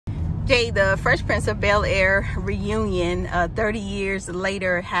Jay, the Fresh Prince of Bel-Air reunion 30 years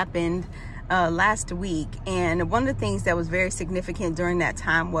later happened last week, and one of the things that was very significant during that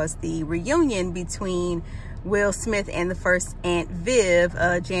time was the reunion between Will Smith and the first Aunt Viv,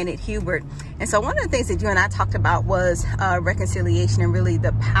 Janet Hubert. And so one of the things that you and I talked about was reconciliation and really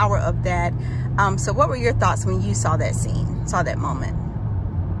the power of that. So what were your thoughts when you saw that scene, saw that moment?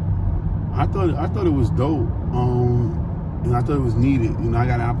 I thought it was dope. And I thought it was needed. You know, I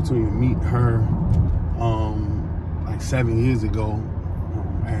got an opportunity to meet her like 7 years ago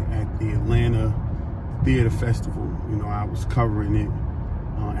at the Atlanta Theater Festival. You know, I was covering it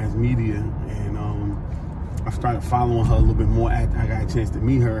as media, and I started following her a little bit more after I got a chance to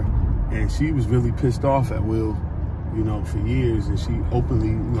meet her. And she was really pissed off at Will, you know, for years. And she openly,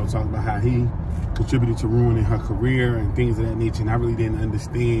 you know, talked about how he contributed to ruining her career and things of that nature. And I really didn't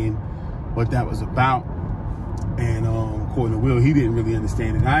understand what that was about. And according to Will, he didn't really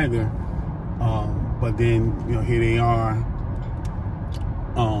understand it either. But then, you know, here they are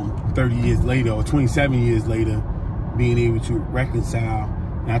 30 years later, or 27 years later, being able to reconcile.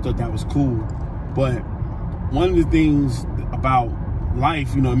 And I thought that was cool. But one of the things about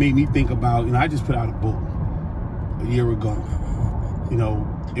life, you know, it made me think about, you know, I just put out a book a year ago. You know,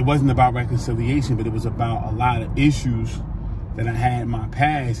 it wasn't about reconciliation, but it was about a lot of issues that I had in my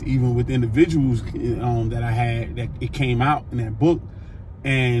past, even with individuals that I had, that it came out in that book.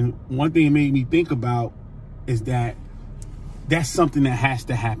 And one thing it made me think about is that that's something that has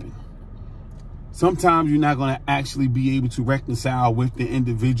to happen. Sometimes you're not going to actually be able to reconcile with the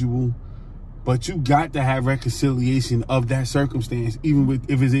individual, but you got to have reconciliation of that circumstance, even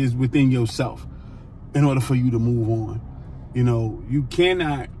if it is within yourself, in order for you to move on. You know, you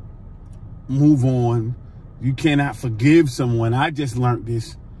cannot move on. You cannot forgive someone. I just learned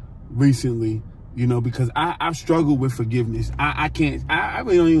this recently, you know, because I've struggled with forgiveness. I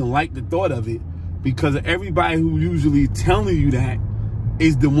really don't even like the thought of it, because everybody who usually telling you that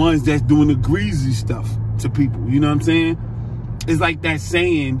is the ones that's doing the greasy stuff to people. You know what I'm saying? It's like that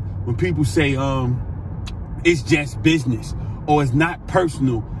saying when people say, it's just business or it's not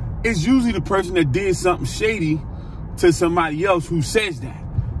personal. It's usually the person that did something shady to somebody else who says that.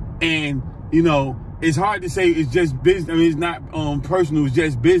 And, you know, it's hard to say it's just business. I mean, it's not personal, it's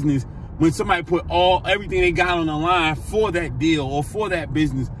just business, when somebody put everything they got on the line for that deal or for that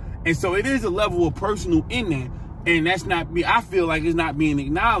business. And so it is a level of personal in that. And that's not me. I feel like it's not being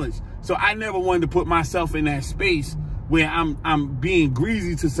acknowledged. So I never wanted to put myself in that space where I'm being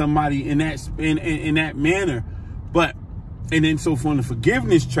greasy to somebody in that manner. But, and then so from the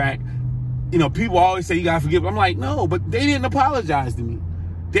forgiveness track, you know, people always say you gotta forgive. I'm like, no, but they didn't apologize to me.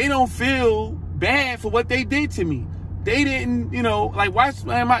 They don't feel bad for what they did to me. They didn't, you know, like, why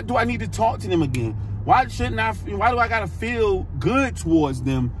do I need to talk to them again? Why do I gotta feel good towards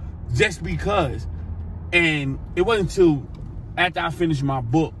them just because? And it wasn't until after I finished my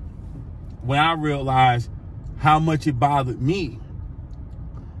book when I realized how much it bothered me.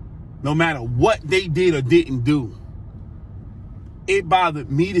 No matter what they did or didn't do, it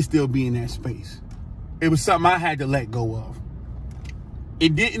bothered me to still be in that space. It was something I had to let go of.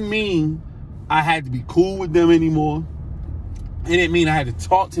 It didn't mean I had to be cool with them anymore. It didn't mean I had to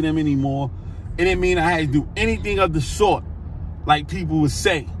talk to them anymore. It didn't mean I had to do anything of the sort, like people would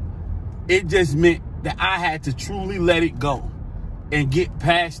say. It just meant that I had to truly let it go and get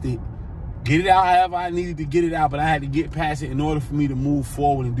past it. Get it out however I needed to get it out, but I had to get past it in order for me to move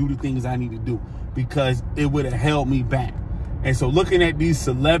forward and do the things I need to do, because it would have held me back. And so looking at these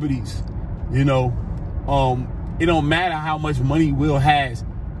celebrities, you know, it don't matter how much money Will has,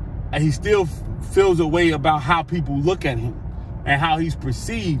 he still feels a way about how people look at him and how he's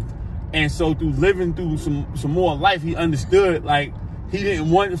perceived. And so through living through some more life, he understood, like, he didn't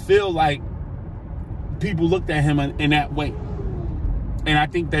want to feel like people looked at him in that way. And I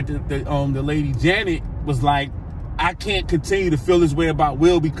think that the lady Janet was like, I can't continue to feel this way about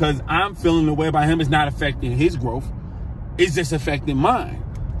Will, because I'm feeling the way about him. It's not affecting his growth. It's just affecting mine.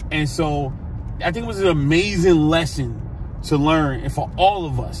 And so I think it was an amazing lesson to learn, and for all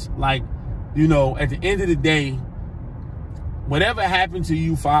of us. Like, you know, at the end of the day, whatever happened to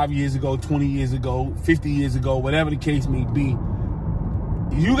you 5 years ago, 20 years ago, 50 years ago, whatever the case may be,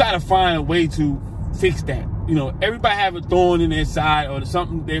 you got to find a way to fix that. You know, everybody have a thorn in their side or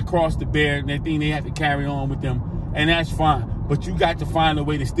something they cross to bear, and they think they have to carry on with them, and that's fine. But you got to find a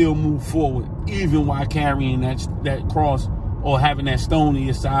way to still move forward, even while carrying that cross or having that stone in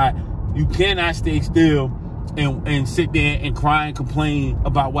your side. You cannot stay still and sit there and cry and complain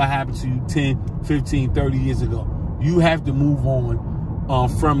about what happened to you 10, 15, 30 years ago. You have to move on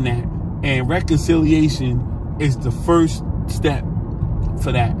from that. And reconciliation is the first step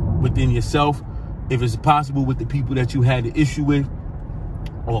for that within yourself. If it's possible with the people that you had the issue with,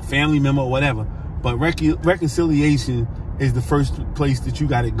 or a family member or whatever. But reconciliation is the first place that you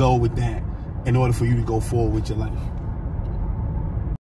got to go with that in order for you to go forward with your life.